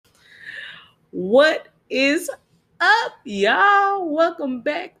What is up, y'all? Welcome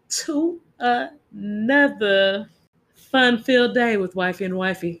back to another fun-filled day with Wifey and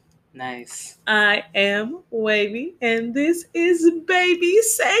Wifey. Nice. I am Wavy, and this is Baby.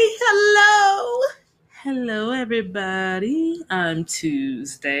 Say hello. Hello, everybody. I'm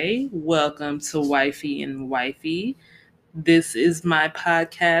Tuesday. Welcome to Wifey and Wifey. This is my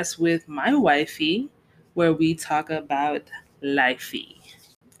podcast with my wifey, where we talk about lifey.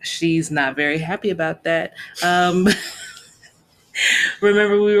 She's not very happy about that.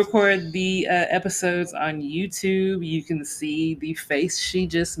 Remember, we record the episodes on YouTube. You can see the face she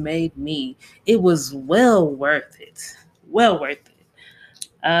just made me. It was well worth it. Well worth it.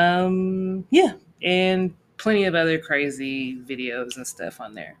 Yeah, and plenty of other crazy videos and stuff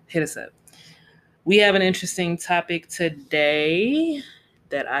on there. Hit us up. We have an interesting topic today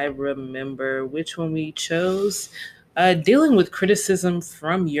that I remember which one we chose. Dealing with criticism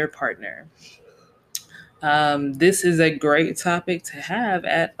from your partner. This is a great topic to have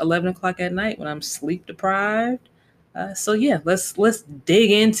at 11 o'clock at night when I'm sleep deprived. So yeah, let's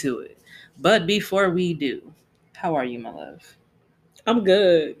dig into it. But before we do, how are you, my love? I'm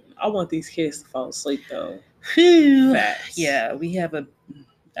good. I want these kids to fall asleep though. Phew. Facts. Yeah, we have a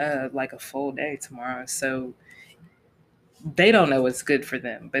full day tomorrow, so they don't know what's good for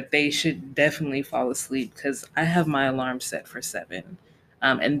them, but they should definitely fall asleep because I have my alarm set for 7,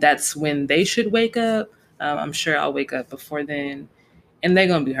 and that's when they should wake up. I'm sure I'll wake up before then, and they're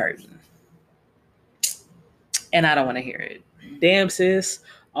gonna be hurting, and I don't want to hear it. Damn, sis.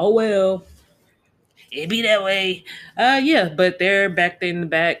 Oh well. It be that way. Yeah, but they're back there in the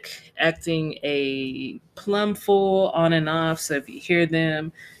back acting a plum full on and off. So if you hear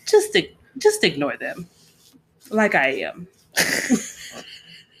them, just ignore them, like I am.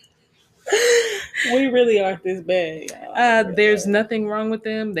 We really aren't this bad, y'all. There's nothing wrong with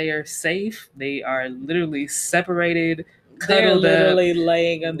them. They are safe. They are literally separated. They're Cuddled literally up,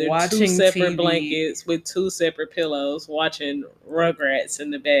 laying under two watching separate TV. blankets with 2 separate pillows, watching Rugrats in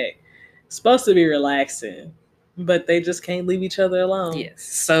the back. Supposed to be relaxing, but they just can't leave each other alone. Yes.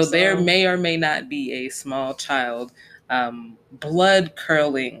 So there may or may not be a small child blood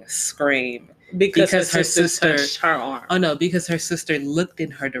curling scream because her sister touched her arm. Oh no, because her sister looked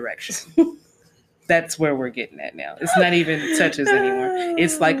in her direction. That's where we're getting at now. It's not even touches anymore.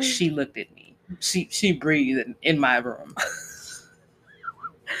 It's like she looked at me. She breathed in my room.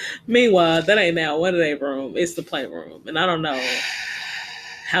 Meanwhile, that ain't now one of their room. It's the playroom, and I don't know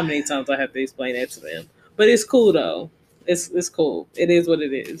how many times I have to explain that to them. But it's cool though. It's cool. It is what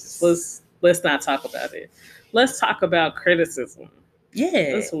it is. Let's not talk about it. Let's talk about criticism.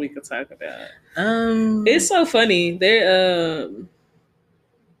 Yeah, that's what we could talk about. It's so funny.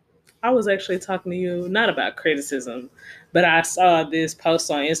 I was actually talking to you not about criticism, but I saw this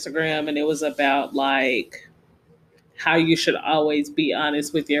post on Instagram, and it was about like how you should always be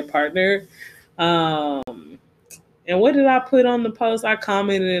honest with your partner. And what did I put on the post? I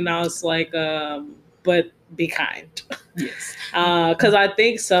commented and I was like, but be kind. Yes. Because I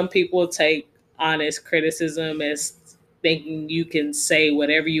think some people take honest criticism as thinking you can say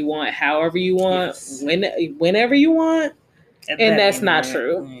whatever you want, however you want, yes, whenever you want. And that's not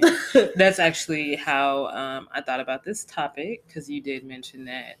true. That's actually how I thought about this topic, because you did mention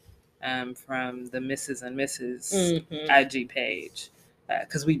that from the Mrs. and Mrs. IG page,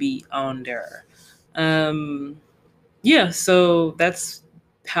 because we be on there. Yeah, so that's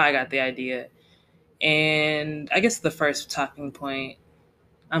how I got the idea. And I guess the first talking point,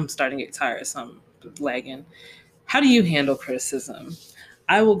 I'm starting to get tired, so I'm lagging. How do you handle criticism?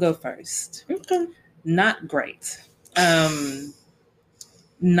 I will go first. Okay. Not great.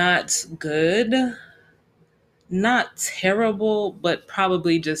 Not good. Not terrible, but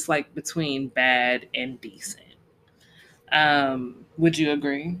probably just like between bad and decent. Would you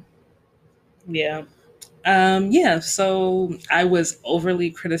agree? Yeah. Yeah, so I was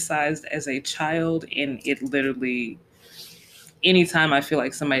overly criticized as a child, and it literally, anytime I feel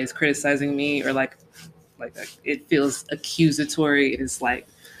like somebody's criticizing me or like it feels accusatory, it's like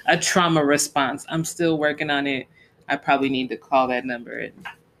a trauma response. I'm still working on it. I probably need to call that number and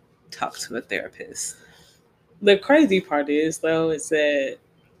talk to a therapist. The crazy part is, though, is that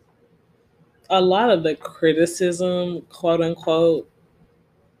a lot of the criticism, quote unquote,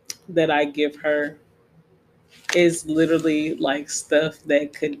 that I give her is literally like stuff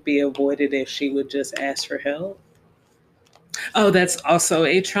that could be avoided if she would just ask for help. Oh, that's also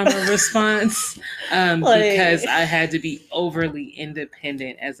a trauma response because I had to be overly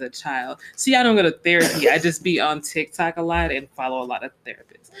independent as a child. See, I don't go to therapy. I just be on TikTok a lot and follow a lot of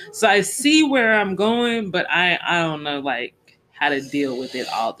therapists. So I see where I'm going, but I don't know like how to deal with it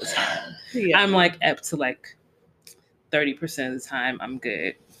all the time. Yeah. I'm like up to like 30% of the time I'm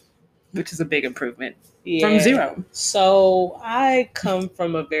good, which is a big improvement from 0. So I come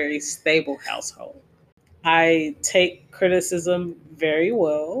from a very stable household. I take criticism very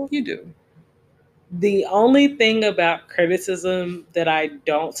well. You do. The only thing about criticism that I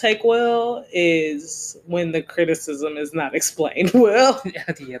don't take well is when the criticism is not explained well.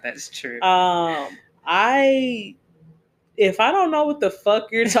 Yeah, that's true. I if I don't know what the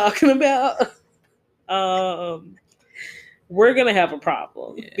fuck you're talking about, we're gonna have a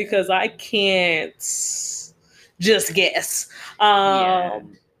problem because I can't just guess.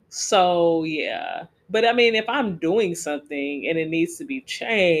 So yeah. But I mean, if I'm doing something and it needs to be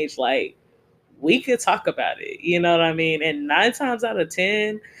changed, like we could talk about it. You know what I mean? And 9 times out of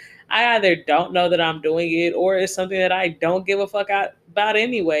 10, I either don't know that I'm doing it or it's something that I don't give a fuck about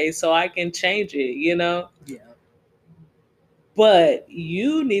anyway, so I can change it, you know? Yeah. But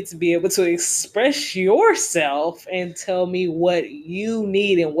you need to be able to express yourself and tell me what you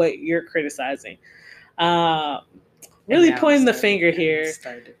need and what you're criticizing. Really pointing the finger here. I'm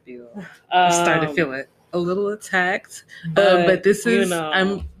starting to feel it. A little attacked, but this is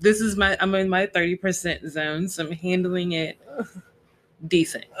I'm in my 30% zone, so I'm handling it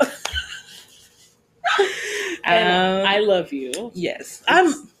decent. And I love you. Yes,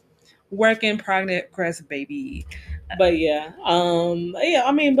 I'm work in progress, baby. But yeah,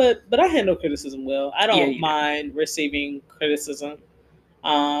 I mean, but I handle criticism well. I don't mind receiving criticism,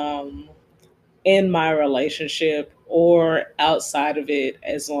 in my relationship or outside of it,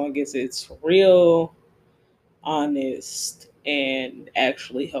 as long as it's real, honest, and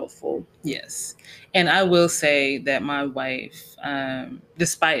actually helpful. Yes. And I will say that my wife,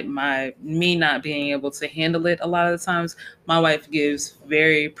 despite me not being able to handle it a lot of the times, my wife gives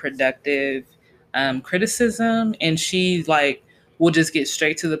very productive criticism, and she like will just get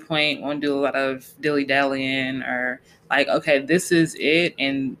straight to the point, won't do a lot of dilly-dallying or like, okay, this is it,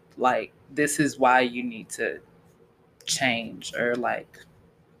 and like this is why you need to change or like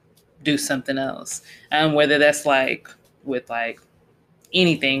do something else. Whether that's like with like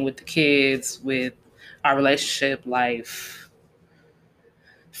anything with the kids, with our relationship, life,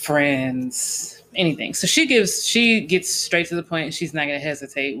 friends, anything. So she gets straight to the point. She's not going to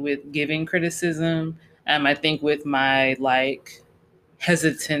hesitate with giving criticism. I think with my like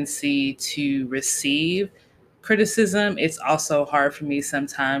hesitancy to receive criticism, it's also hard for me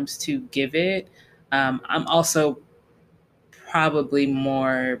sometimes to give it. I'm also probably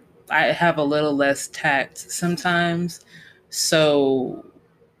I have a little less tact sometimes. So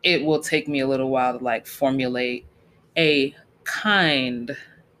it will take me a little while to like formulate a kind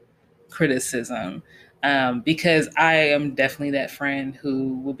criticism, because I am definitely that friend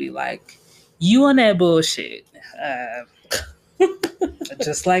who will be like, you on that bullshit,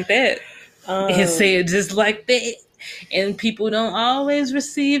 just like that, and say it just like that, and people don't always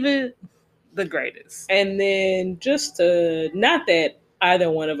receive it the greatest. And then just to, not that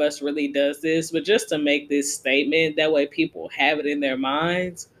either one of us really does this, but just to make this statement, that way people have it in their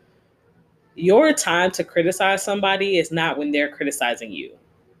minds. Your time to criticize somebody is not when they're criticizing you.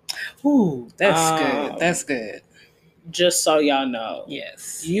 Ooh, that's good. That's good. Just so y'all know.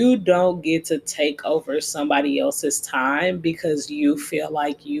 Yes. You don't get to take over somebody else's time because you feel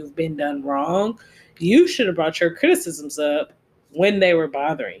like you've been done wrong. You should have brought your criticisms up when they were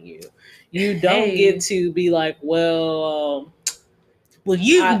bothering you. You don't get to be like, well,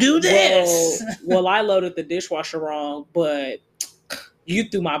 you do this. Well, I loaded the dishwasher wrong, but you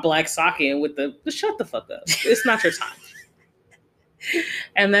threw my black sock in with shut the fuck up. It's not your time.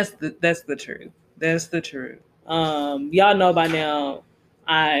 And that's the truth. That's the truth. Y'all know by now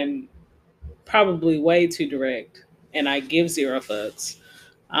I'm probably way too direct and I give 0 fucks.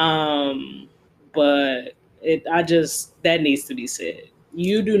 But that needs to be said.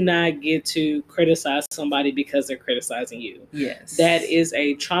 You do not get to criticize somebody because they're criticizing you. Yes. That is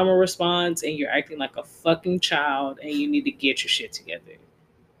a trauma response and you're acting like a fucking child and you need to get your shit together.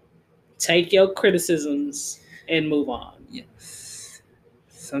 Take your criticisms and move on. Yes.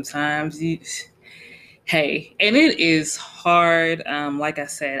 Sometimes and it is hard. Like I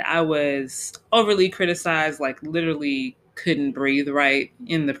said, I was overly criticized, like literally couldn't breathe right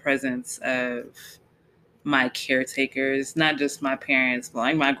in the presence of my caretakers, not just my parents, but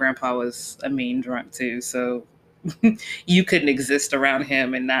like my grandpa was a mean drunk too. So you couldn't exist around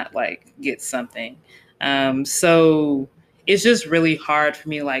him and not like get something. So it's just really hard for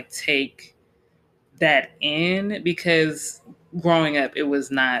me to like take that in, because growing up, it was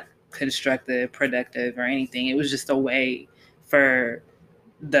not constructive, productive, or anything. It was just a way for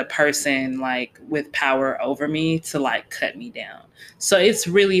the person like with power over me to like cut me down. So it's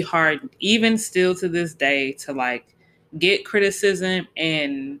really hard, even still to this day, to like get criticism,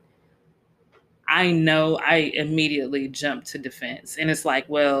 and I know I immediately jump to defense, and it's like,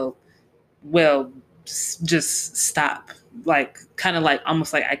 well, just stop. Like, kind of like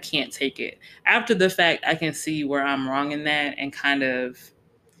almost like I can't take it. After the fact, I can see where I'm wrong in that and kind of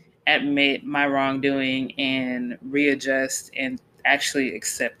admit my wrongdoing and readjust and actually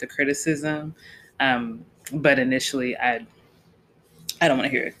accept the criticism. But initially, I don't want to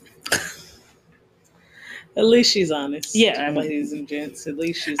hear it. At least she's honest. Yeah, ladies and gents. At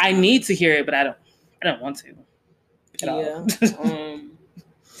least she's. I need to hear it, but I don't want to. At all.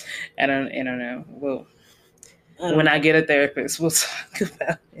 I don't know. Well, when I get a therapist, we'll talk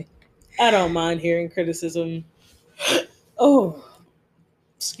about it. I don't mind hearing criticism. Oh,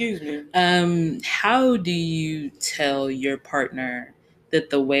 excuse me. How do you tell your partner that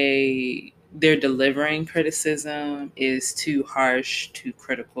the way they're delivering criticism is too harsh, too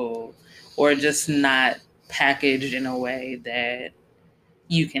critical, or just not packaged in a way that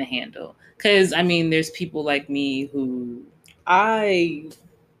you can handle? Because I mean, there's people like me who I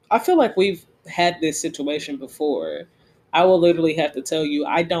feel like we've had this situation before. I will literally have to tell you,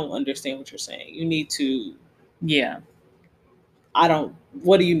 I don't understand what you're saying. You need to. Yeah.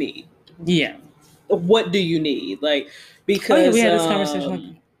 What do you need? Yeah. What do you need? Like, because we had this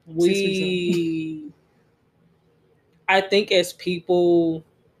conversation. I think as people,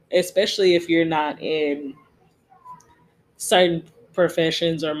 especially if you're not in certain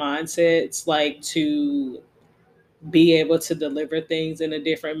professions or mindsets, like to be able to deliver things in a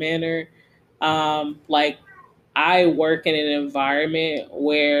different manner. Like I work in an environment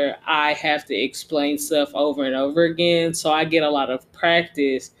where I have to explain stuff over and over again. So I get a lot of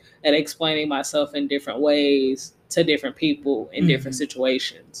practice at explaining myself in different ways to different people in different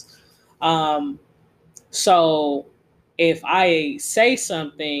situations. So if I say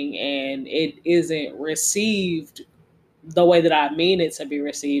something and it isn't received the way that I mean it to be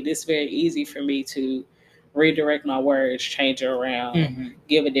received, it's very easy for me to redirect my words, change it around,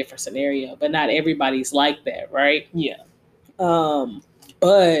 give a different scenario. But not everybody's like that, right? Yeah.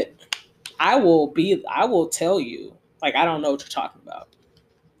 But I will tell you, like, I don't know what you're talking about.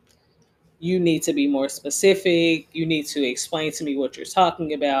 You need to be more specific. You need to explain to me what you're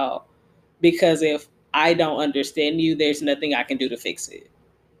talking about. Because if I don't understand you, there's nothing I can do to fix it.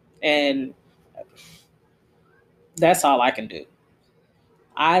 And that's all I can do.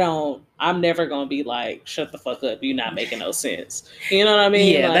 I'm never going to be like, shut the fuck up. You're not making no sense. You know what I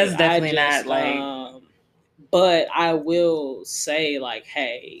mean? Yeah, like, that's definitely not like. But I will say, like,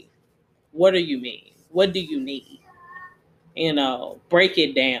 hey, what do you mean? What do you need? Break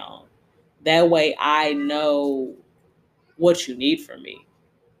it down. That way I know what you need from me.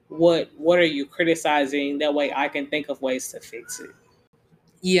 What are you criticizing? That way I can think of ways to fix it.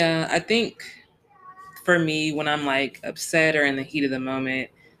 Yeah, I think for me, when I'm like upset or in the heat of the moment,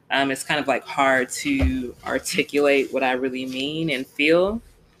 it's kind of like hard to articulate what I really mean and feel.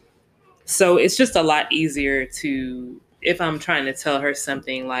 So it's just a lot easier to, if I'm trying to tell her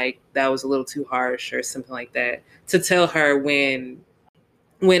something like that was a little too harsh or something like that, to tell her when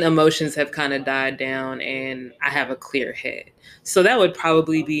emotions have kind of died down and I have a clear head. So that would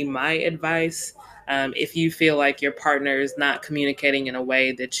probably be my advice. If you feel like your partner is not communicating in a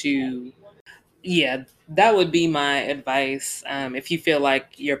way that that would be my advice. If you feel like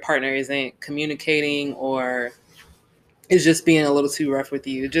your partner isn't communicating or is just being a little too rough with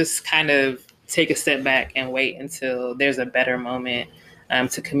you, just kind of take a step back and wait until there's a better moment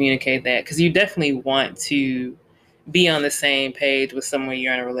to communicate that. Because you definitely want to be on the same page with someone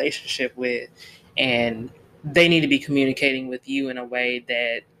you're in a relationship with, and they need to be communicating with you in a way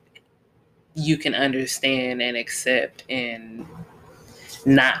that you can understand and accept and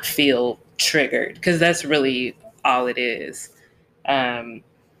not feel triggered, because that's really all it is.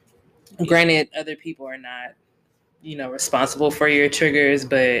 Granted, other people are not, responsible for your triggers,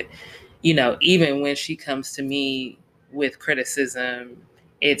 but, even when she comes to me with criticism,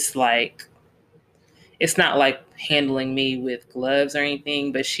 it's not like handling me with gloves or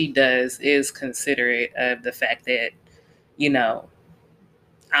anything, but she is considerate of the fact that, I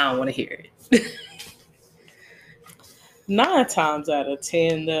don't want to hear it. 9 times out of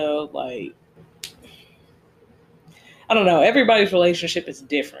 10, though, like, I don't know, everybody's relationship is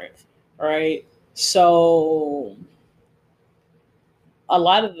different, right? So a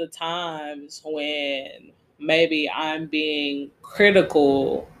lot of the times when maybe I'm being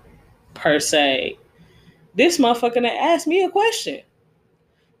critical per se, this motherfucker gonna ask me a question.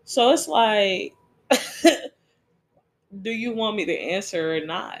 So it's like, do you want me to answer or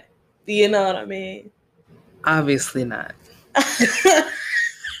not? You know what I mean? Obviously not.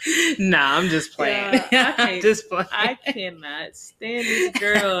 Nah, I'm just playing. Yeah, I'm just playing. I cannot stand this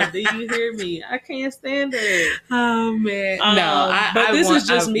girl. Do you hear me? I can't stand her. Oh man, no. But this is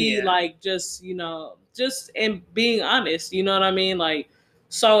just me, yeah. like, just, you know, just and being honest. You know what I mean? Like,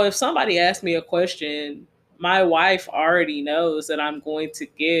 so if somebody asks me a question, my wife already knows that I'm going to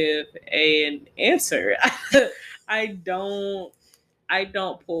give an answer. I don't. I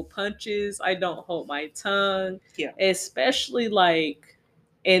don't pull punches. I don't hold my tongue. Yeah. Especially like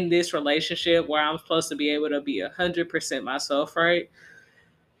in this relationship where I'm supposed to be able to be 100% myself, right?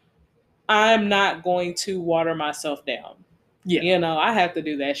 I'm not going to water myself down. Yeah. You know, I have to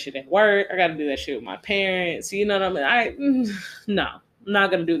do that shit at work. I got to do that shit with my parents. You know what I mean? No, I'm not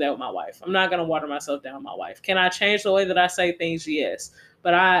going to do that with my wife. I'm not going to water myself down with my wife. Can I change the way that I say things? Yes.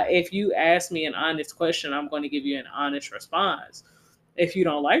 But if you ask me an honest question, I'm going to give you an honest response. If you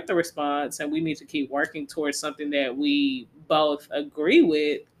don't like the response and we need to keep working towards something that we both agree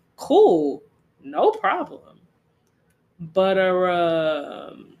with, cool, no problem. But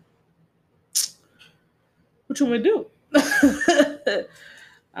what you want to do?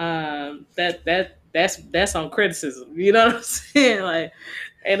 That's on criticism. You know what I'm saying? Like,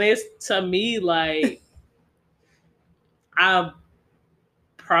 and it's to me like I'm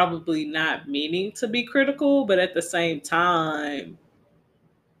probably not meaning to be critical, but at the same time,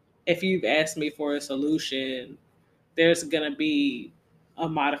 if you've asked me for a solution, there's gonna be a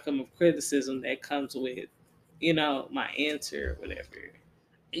modicum of criticism that comes with, you know, my answer or whatever.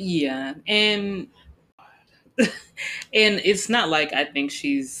 Yeah, and it's not like I think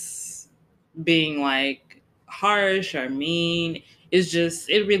she's being like harsh or mean. It's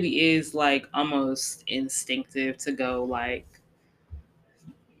just it really is like almost instinctive to go like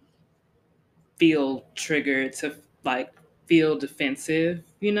feel triggered to like feel defensive,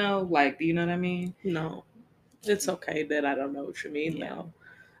 you know? Like, you know what I mean? No, it's okay that I don't know what you mean, Yeah. though.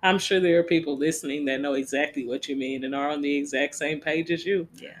 I'm sure there are people listening that know exactly what you mean and are on the exact same page as you.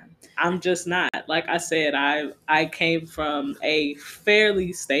 Yeah. I'm just not. Like I said, I came from a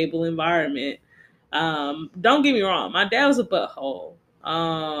fairly stable environment. Don't get me wrong, my dad was a butthole.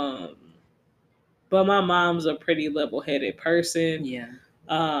 But my mom's a pretty level-headed person.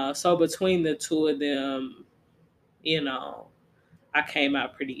 Yeah. So between the two of them, you know, I came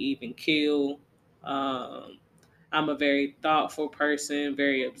out pretty even keel. I'm a very thoughtful person,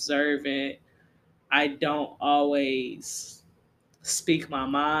 very observant. I don't always speak my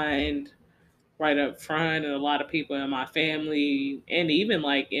mind right up front, and a lot of people in my family and even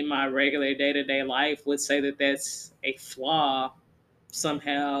like in my regular day-to-day life would say that that's a flaw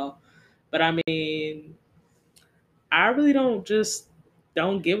somehow. But I mean, I really don't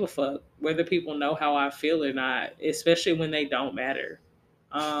give a fuck whether people know how I feel or not, especially when they don't matter.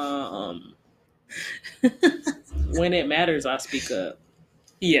 When it matters, I speak up.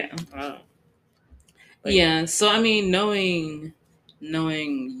 Yeah. But yeah. So I mean, knowing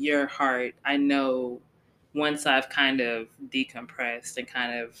your heart, I know once I've kind of decompressed and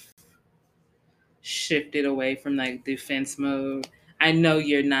kind of shifted away from like defense mode, I know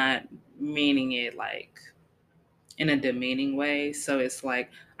you're not meaning it like in a demeaning way. So it's like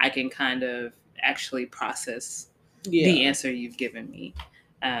I can kind of actually process the answer you've given me.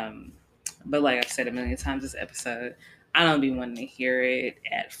 But like I've said a million times this episode, I don't be wanting to hear it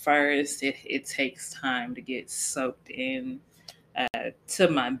at first. It takes time to get soaked in to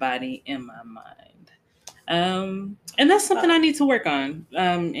my body and my mind. And that's something I need to work on.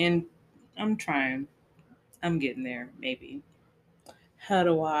 And I'm trying. I'm getting there, maybe. How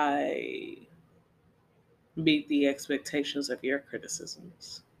do I meet the expectations of your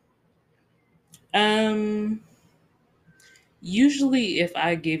criticisms? Usually if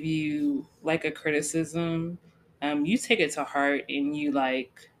I give you like a criticism, you take it to heart and you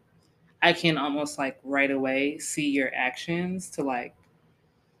like, I can almost like right away see your actions to like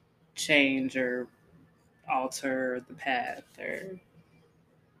change or alter the path, or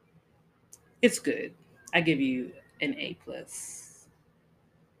it's good. I give you an A plus.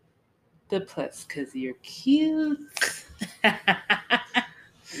 The plus because you're cute. I'm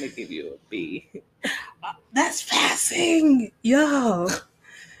gonna give you a B. That's passing, yo.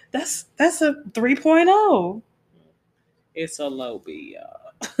 That's a 3.0. It's a low B, y'all.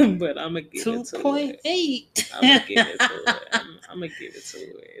 But I'm gonna give it to 2.8. I'm gonna give it to it. I'm gonna give it to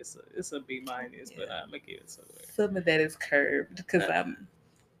it. It's a B minus, but I'm gonna give it to it. Some of that is curved because I'm.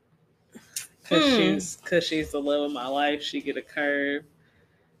 Cause she's the love of my life. She get a curve,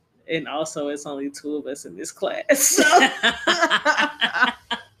 and also it's only two of us in this class. So.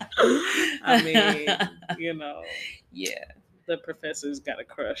 I mean, Yeah, the professor's got a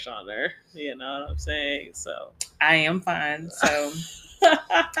crush on her. You know what I'm saying? So I am fine. So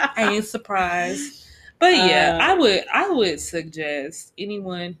I ain't surprised. But yeah, I would suggest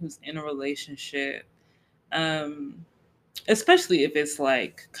anyone who's in a relationship, especially if it's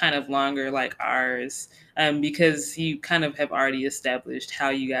like kind of longer like ours, because you kind of have already established how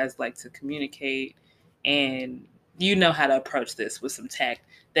you guys like to communicate, and you know how to approach this with some tact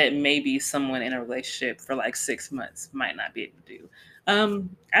that maybe someone in a relationship for like 6 months might not be able to do.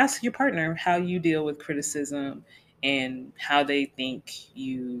 Ask your partner how you deal with criticism and how they think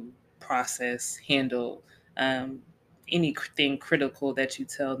you process, handle anything critical that you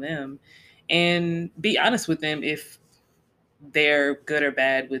tell them, and be honest with them if they're good or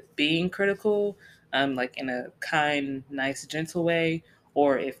bad with being critical, like in a kind, nice, gentle way,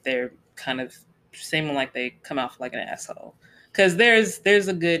 or if they're kind of seeming like they come off like an asshole. Because there's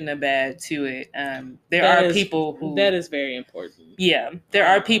a good and a bad to it. that is very important. Yeah, there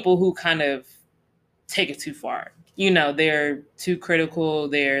are people who kind of take it too far. They're too critical.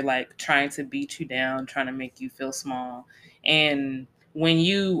 They're like trying to beat you down, trying to make you feel small. And when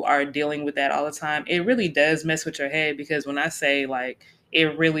you are dealing with that all the time, it really does mess with your head, because when I say like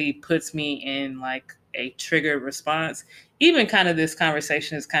it really puts me in like a triggered response, even kind of this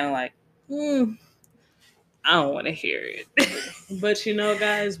conversation is kind of like, I don't want to hear it. But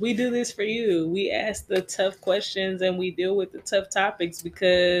guys, we do this for you. We ask the tough questions and we deal with the tough topics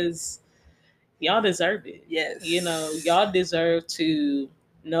because y'all deserve it. Yes. Y'all deserve to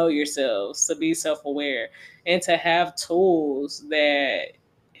know yourselves, to be self-aware, and to have tools that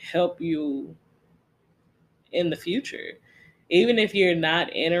help you in the future. Even if you're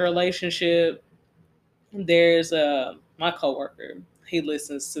not in a relationship, there's my coworker. He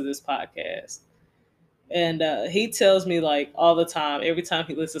listens to this podcast. And he tells me like all the time, every time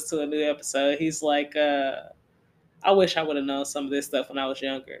he listens to a new episode, he's like, I wish I would have known some of this stuff when I was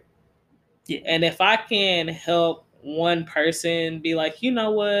younger. Yeah. And if I can help one person be like, you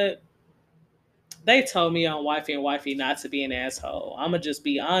know what? They told me on Wifey and Wifey not to be an asshole. I'm going to just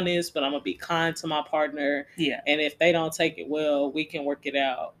be honest, but I'm going to be kind to my partner. Yeah. And if they don't take it well, we can work it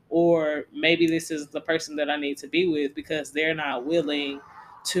out. Or maybe this is the person that I need to be with because they're not willing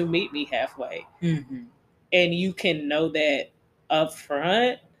to meet me halfway. Mm-hmm. And you can know that up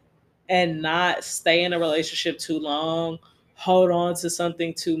front and not stay in a relationship too long, hold on to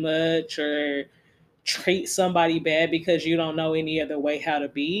something too much, or treat somebody bad because you don't know any other way how to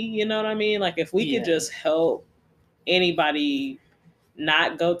be. You know what I mean? Like if we could just help anybody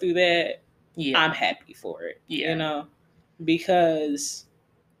not go through that, I'm happy for it. Yeah. Because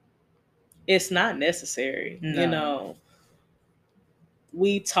it's not necessary. No.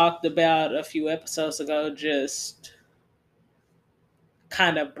 We talked about a few episodes ago just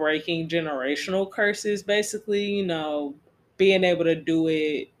kind of breaking generational curses, basically, being able to do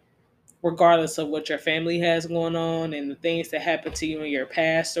it regardless of what your family has going on and the things that happened to you in your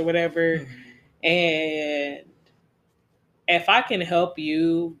past or whatever. Mm-hmm. And if I can help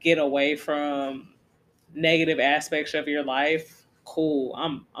you get away from negative aspects of your life, cool.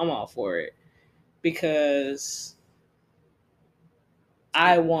 I'm all for it, because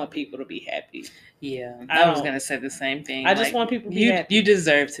I want people to be happy. Yeah, I was going to say the same thing. I just want people to be happy. You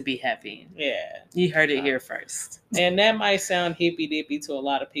deserve to be happy. Yeah. You heard it here first. And that might sound hippy-dippy to a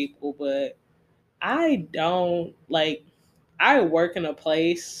lot of people, but I don't, I work in a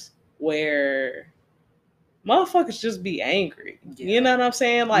place where motherfuckers just be angry. Yeah. You know what I'm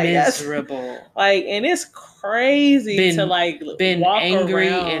saying? Like miserable. And it's crazy to walk angry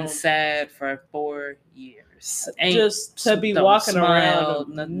around and sad for 4 years. Just to be walking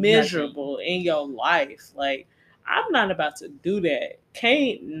around miserable in your life. Like, I'm not about to do that.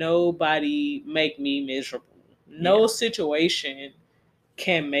 Can't nobody make me miserable. No situation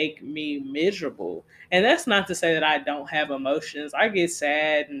can make me miserable. And that's not to say that I don't have emotions. I get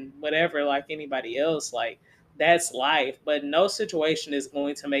sad and whatever like anybody else. Like, that's life. But no situation is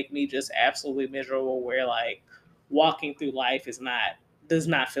going to make me just absolutely miserable where like walking through life does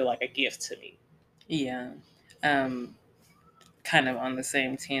not feel like a gift to me. Yeah. Kind of on the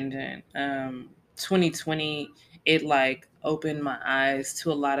same tangent. 2020, it like opened my eyes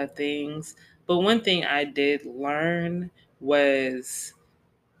to a lot of things. But one thing I did learn was,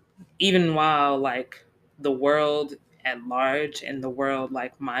 even while like the world at large and the world,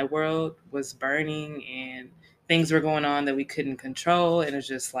 like my world, was burning and things were going on that we couldn't control, and it's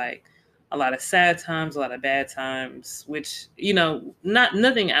just like a lot of sad times, a lot of bad times, which,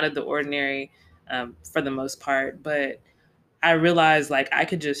 nothing out of the ordinary for the most part. But I realized like I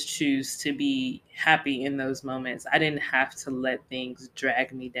could just choose to be happy in those moments. I didn't have to let things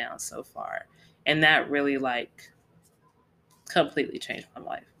drag me down so far. And that really like completely changed my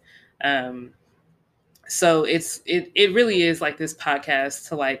life. Um, so it really is like this podcast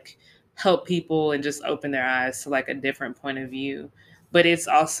to like help people and just open their eyes to like a different point of view. But it's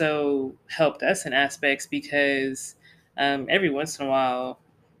also helped us in aspects because every once in a while,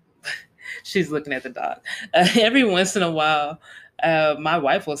 she's looking at the dog. Every once in a while, my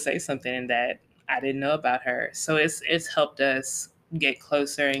wife will say something that I didn't know about her. So it's helped us get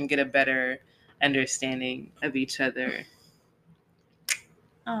closer and get a better understanding of each other.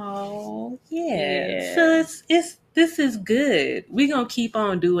 Oh yeah. So it's this is good. We're gonna keep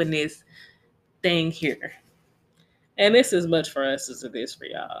on doing this thing here. And it's as much for us as it is for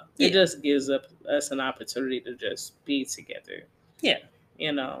y'all. Yeah. It just gives us an opportunity to just be together. Yeah.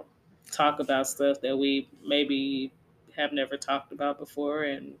 You know, talk about stuff that we maybe have never talked about before,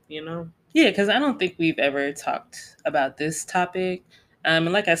 and you know. Yeah, because I don't think we've ever talked about this topic.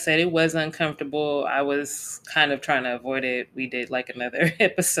 And like I said, it was uncomfortable. I was kind of trying to avoid it. We did like another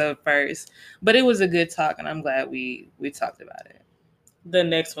episode first, but it was a good talk, and I'm glad we talked about it. The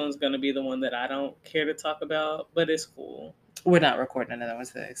next one's going to be the one that I don't care to talk about, but it's cool. We're not recording another one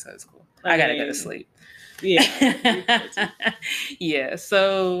today, so it's cool. I gotta go to sleep. Yeah. Yeah.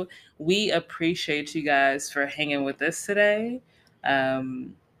 So we appreciate you guys for hanging with us today.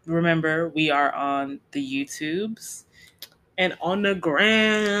 Remember, we are on the YouTubes. And on the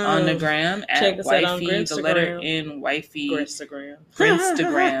gram. On the gram at Check us out on Wifey, the letter N, Wifey. Grinstagram.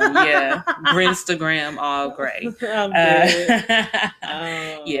 Yeah. Grinstagram, all gray. I'm dead.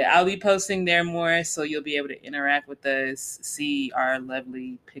 Yeah, I'll be posting there more, so you'll be able to interact with us, see our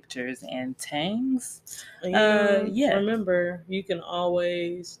lovely pictures and tangs. Yeah. Remember, you can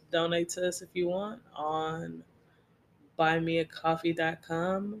always donate to us if you want on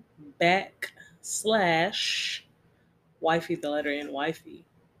buymeacoffee.com/Wifey, the letter N, Wifey.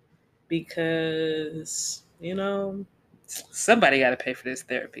 Because, you know, somebody got to pay for this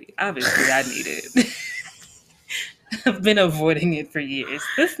therapy. Obviously, I need it. I've been avoiding it for years.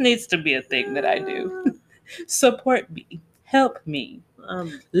 This needs to be a thing that I do. Support me. Help me.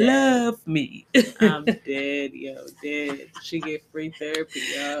 Love me. I'm dead, yo, dead. She get free therapy,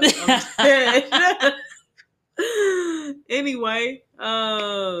 yo. I'm dead. Anyway,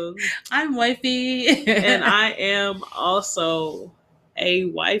 I'm Wifey. And I am also a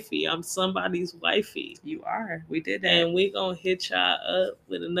wifey. I'm somebody's wifey. You are. We did that. And we gonna hit y'all up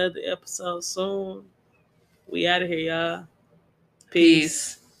with another episode soon. We out of here, y'all.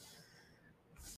 Peace.